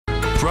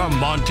From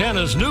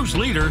Montana's news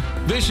leader,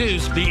 this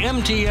is the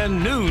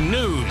MTN Noon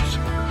News.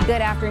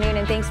 Good afternoon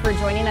and thanks for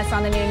joining us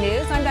on the Noon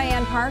News. I'm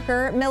Diane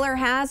Parker. Miller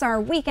has our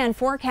weekend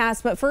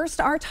forecast, but first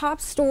our top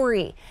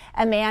story.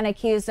 A man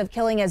accused of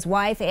killing his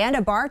wife and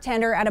a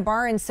bartender at a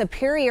bar in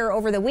Superior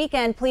over the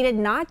weekend pleaded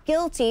not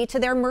guilty to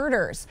their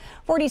murders.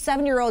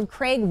 47-year-old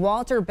Craig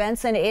Walter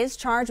Benson is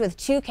charged with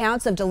 2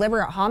 counts of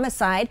deliberate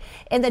homicide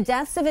in the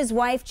deaths of his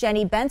wife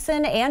Jenny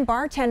Benson and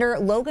bartender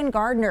Logan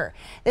Gardner.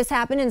 This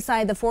happened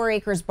inside the 4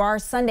 Acres bar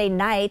Sunday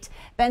night.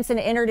 Benson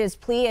entered his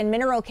plea in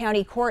Mineral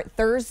County Court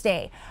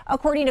Thursday.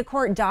 According to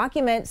court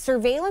documents,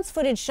 surveillance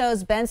footage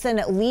shows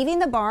Benson leaving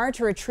the bar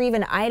to retrieve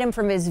an item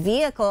from his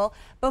vehicle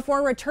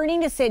before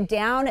returning to sit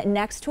down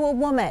next to a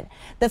woman.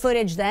 The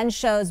footage then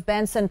shows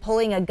Benson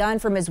pulling a gun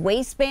from his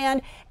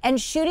waistband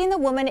and shooting the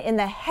woman in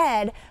the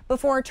head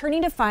before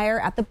turning to fire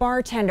at the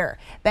bartender.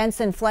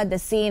 Benson fled the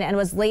scene and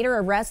was later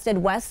arrested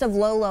west of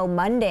Lolo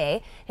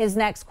Monday. His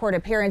next court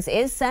appearance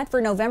is set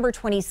for November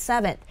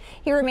 27th.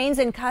 He remains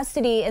in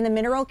custody in the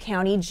Mineral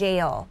County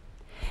Jail.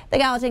 The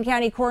Gallatin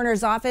County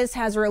Coroner's Office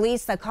has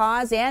released the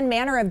cause and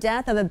manner of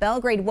death of a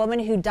Belgrade woman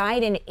who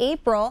died in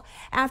April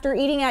after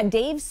eating at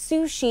Dave's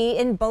Sushi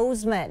in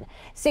Bozeman.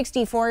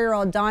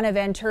 64-year-old Donna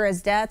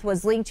Ventura's death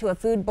was linked to a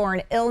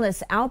foodborne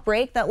illness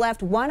outbreak that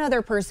left 1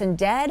 other person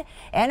dead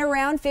and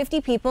around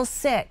 50 people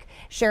sick.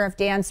 Sheriff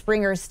Dan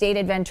Springer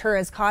stated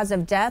Ventura's cause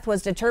of death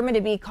was determined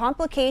to be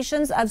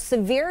complications of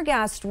severe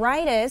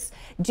gastritis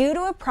due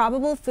to a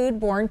probable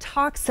foodborne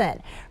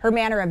toxin. Her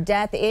manner of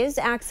death is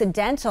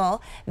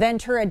accidental.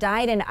 Ventura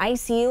died in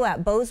ICU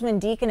at Bozeman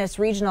Deaconess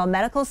Regional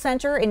Medical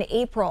Center in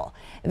April.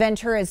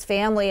 Ventura's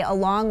family,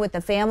 along with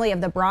the family of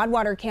the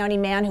Broadwater County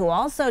man who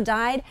also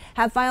died,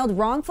 have filed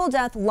wrongful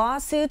death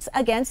lawsuits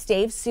against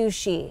Dave's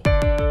Sushi.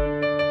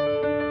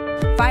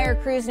 Fire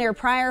crews near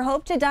Pryor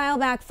hope to dial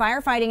back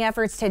firefighting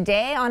efforts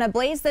today on a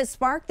blaze that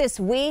sparked this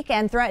week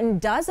and threatened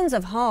dozens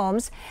of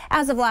homes.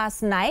 As of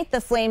last night,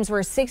 the flames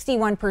were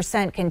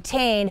 61%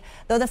 contained,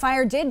 though the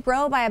fire did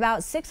grow by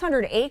about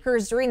 600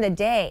 acres during the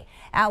day.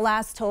 At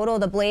last total,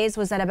 the blaze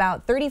was at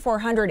about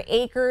 3,400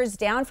 acres,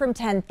 down from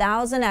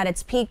 10,000 at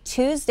its peak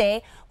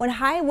Tuesday when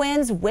high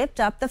winds whipped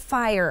up the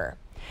fire.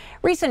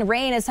 Recent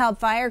rain has helped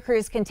fire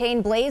crews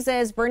contain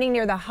blazes burning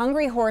near the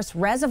Hungry Horse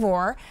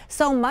Reservoir,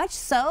 so much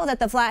so that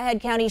the Flathead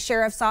County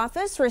Sheriff's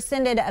Office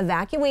rescinded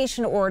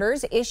evacuation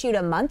orders issued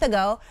a month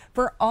ago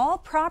for all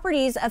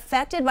properties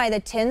affected by the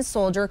Tin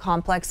Soldier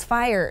Complex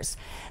fires.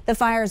 The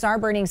fires are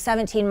burning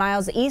 17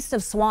 miles east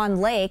of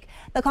Swan Lake.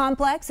 The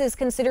complex is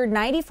considered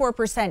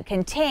 94%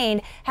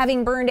 contained,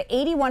 having burned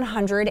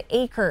 8,100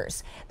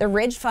 acres. The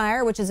Ridge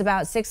Fire, which is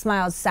about 6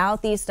 miles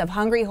southeast of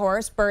Hungry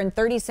Horse, burned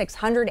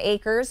 3,600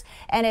 acres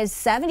and is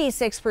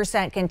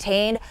 76%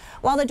 contained,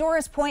 while the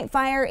Doris Point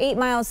Fire 8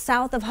 miles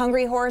south of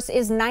Hungry Horse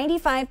is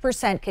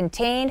 95%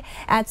 contained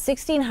at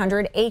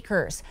 1,600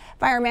 acres.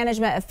 Fire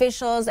management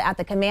officials at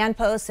the command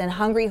posts in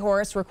Hungry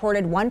Horse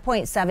recorded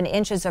 1.7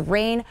 inches of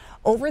rain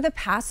over the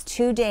past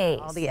 2 days.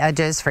 All the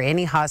edges for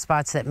any hot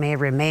spots that may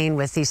remain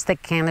with these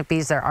thick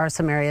canopies. There are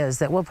some areas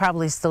that will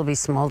probably still be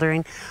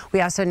smoldering.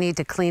 We also need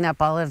to clean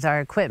up all of our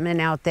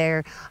equipment out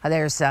there.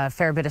 There's a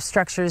fair bit of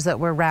structures that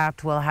were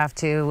wrapped. We'll have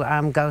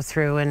to go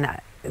through and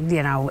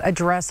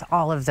address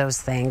all of those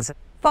things.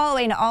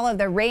 Following all of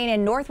the rain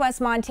in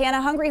northwest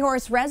Montana, Hungry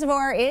Horse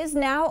Reservoir is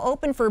now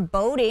open for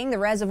boating. The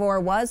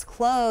reservoir was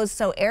closed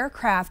so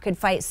aircraft could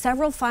fight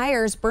several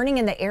fires burning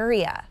in the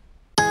area.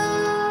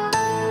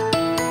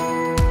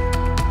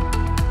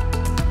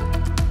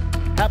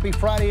 Happy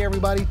Friday,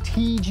 everybody.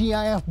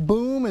 TGIF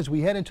boom as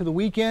we head into the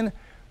weekend.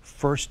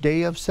 First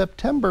day of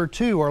September,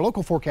 too. Our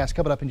local forecast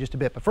coming up in just a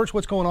bit. But first,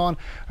 what's going on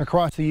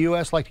across the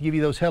U.S.? I'd like to give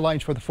you those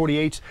headlines for the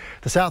 48s.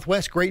 The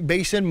Southwest Great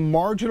Basin,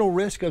 marginal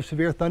risk of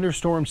severe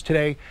thunderstorms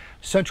today.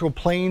 Central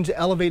Plains,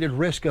 elevated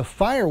risk of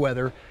fire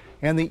weather.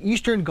 And the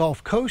eastern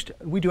Gulf Coast,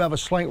 we do have a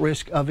slight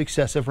risk of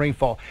excessive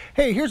rainfall.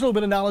 Hey, here's a little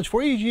bit of knowledge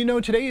for you. You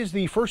know, today is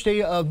the first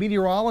day of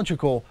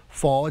meteorological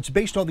fall. It's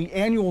based on the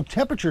annual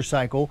temperature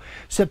cycle.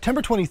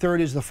 September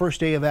 23rd is the first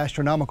day of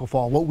astronomical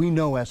fall, what we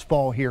know as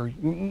fall here,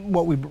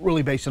 what we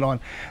really base it on.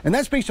 And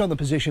that's based on the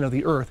position of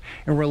the Earth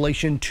in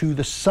relation to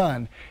the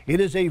sun. It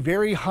is a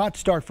very hot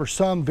start for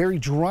some, very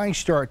dry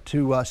start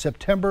to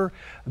September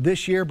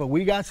this year, but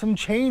we got some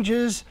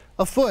changes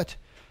afoot.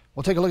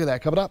 We'll take a look at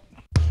that coming up.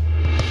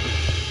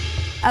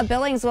 A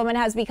Billings woman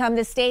has become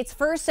the state's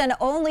first and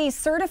only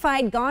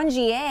certified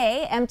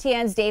ganjier.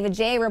 MTN's David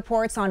J.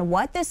 reports on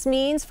what this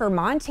means for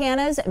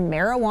Montana's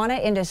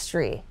marijuana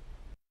industry.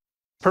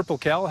 Purple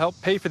Cal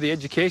helped pay for the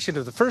education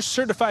of the first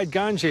certified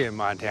ganjier in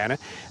Montana.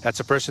 That's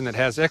a person that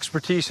has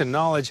expertise and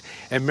knowledge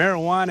in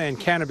marijuana and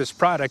cannabis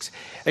products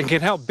and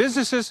can help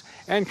businesses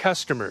and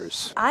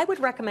customers. I would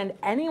recommend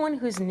anyone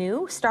who's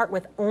new start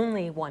with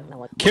only 1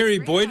 milligram. Carrie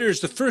Boyder is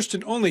the first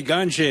and only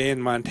ganjier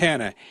in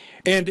Montana.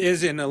 and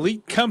is an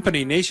elite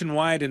company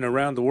nationwide and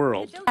around the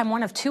world. I'm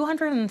one of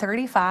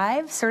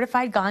 235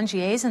 certified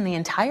ganjiers in the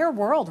entire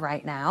world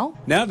right now.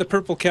 Now the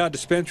Purple Cow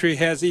dispensary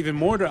has even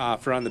more to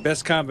offer on the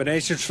best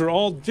combinations for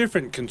all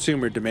different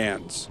consumer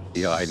demands.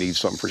 Yeah, I need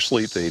something for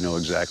sleep. They know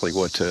exactly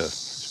what to,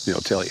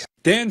 tell you.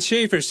 Dan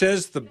Schaefer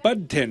says the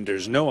bud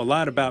tenders know a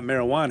lot about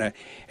marijuana,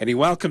 and he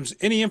welcomes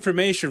any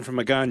information from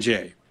a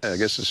ganjier. I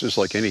guess it's just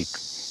like any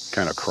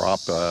kind of crop,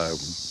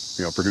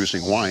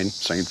 producing wine,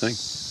 same thing.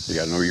 You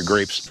got to know your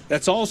grapes.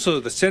 That's also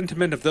the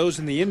sentiment of those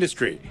in the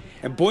industry.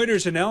 And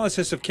Boyder's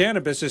analysis of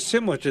cannabis is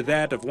similar to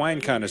that of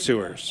wine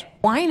connoisseurs.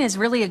 Wine is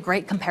really a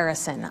great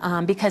comparison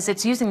because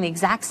it's using the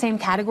exact same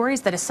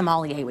categories that a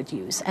sommelier would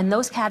use. And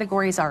those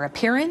categories are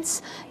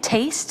appearance,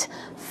 taste,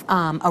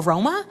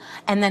 aroma,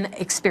 and then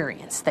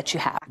experience that you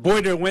have.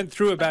 Boyder went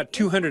through about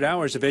 200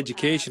 hours of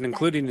education,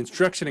 including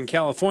instruction in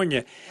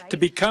California, to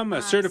become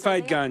a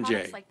certified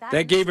ganjier.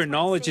 That gave her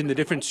knowledge in the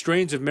different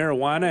strains of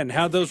marijuana and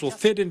how those will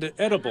fit into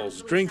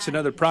edibles, drinks, and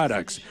other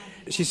products.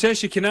 She says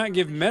she cannot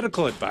give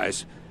medical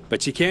advice,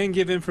 but she can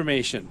give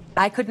information.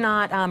 I could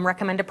not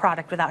recommend a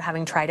product without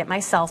having tried it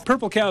myself.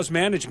 Purple Cow's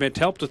management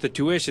helped with the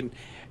tuition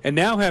and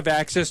now have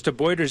access to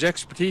Boyder's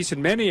expertise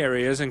in many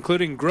areas,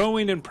 including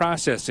growing and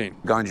processing.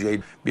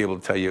 Ganjier be able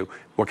to tell you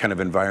what kind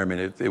of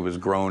environment it was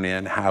grown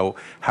in, how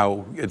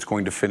it's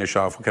going to finish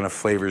off, what kind of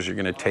flavors you're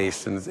going to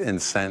taste and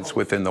sense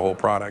within the whole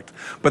product.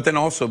 But then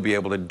also be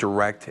able to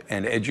direct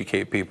and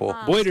educate people.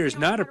 Boyder is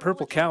not a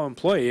Purple Cow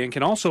employee and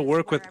can also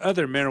work with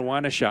other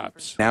marijuana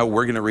shops. Now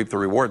we're going to reap the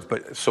rewards,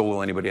 but so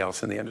will anybody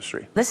else in the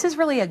industry. This is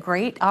really a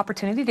great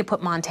opportunity to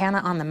put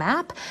Montana on the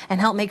map and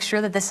help make sure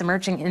that this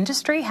emerging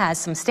industry has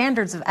some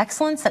standards of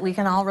excellence that we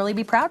can all really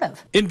be proud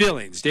of. In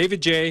Billings,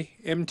 David J.,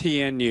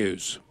 MTN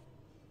News.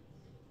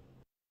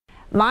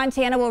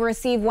 Montana will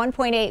receive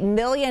 $1.8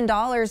 million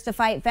to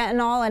fight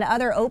fentanyl and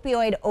other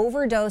opioid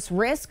overdose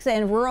risks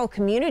in rural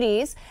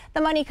communities.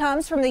 The money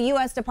comes from the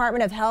U.S.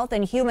 Department of Health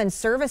and Human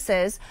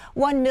Services.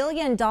 $1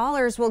 million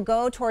will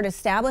go toward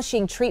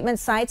establishing treatment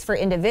sites for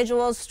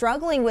individuals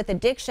struggling with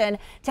addiction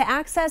to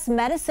access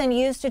medicine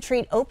used to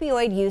treat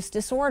opioid use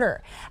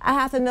disorder.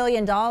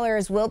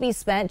 $500,000 will be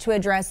spent to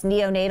address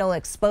neonatal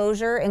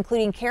exposure,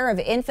 including care of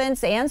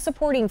infants and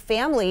supporting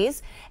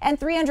families. And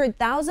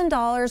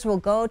 $300,000 will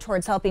go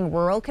towards helping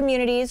rural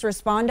communities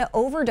respond to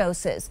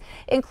overdoses,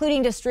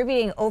 including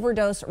distributing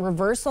overdose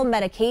reversal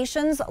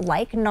medications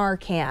like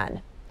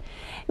Narcan.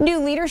 New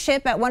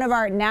leadership at one of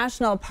our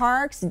national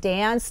parks.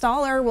 Dan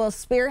Stoller will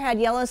spearhead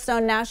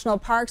Yellowstone National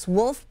Park's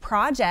Wolf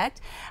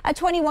Project. A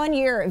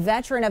 21-year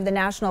veteran of the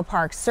National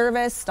Park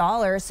Service,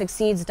 Stoller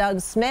succeeds Doug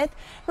Smith,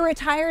 who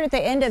retired at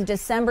the end of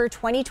December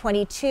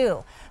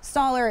 2022.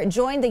 Stoller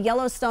joined the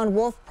Yellowstone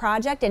Wolf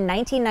Project in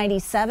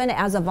 1997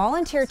 as a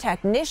volunteer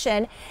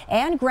technician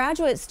and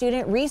graduate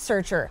student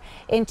researcher.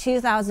 In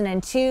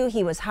 2002,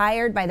 he was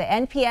hired by the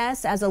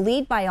NPS as a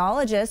lead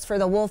biologist for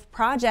the Wolf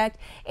Project,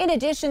 in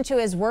addition to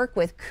his work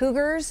with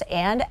cougars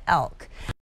and elk.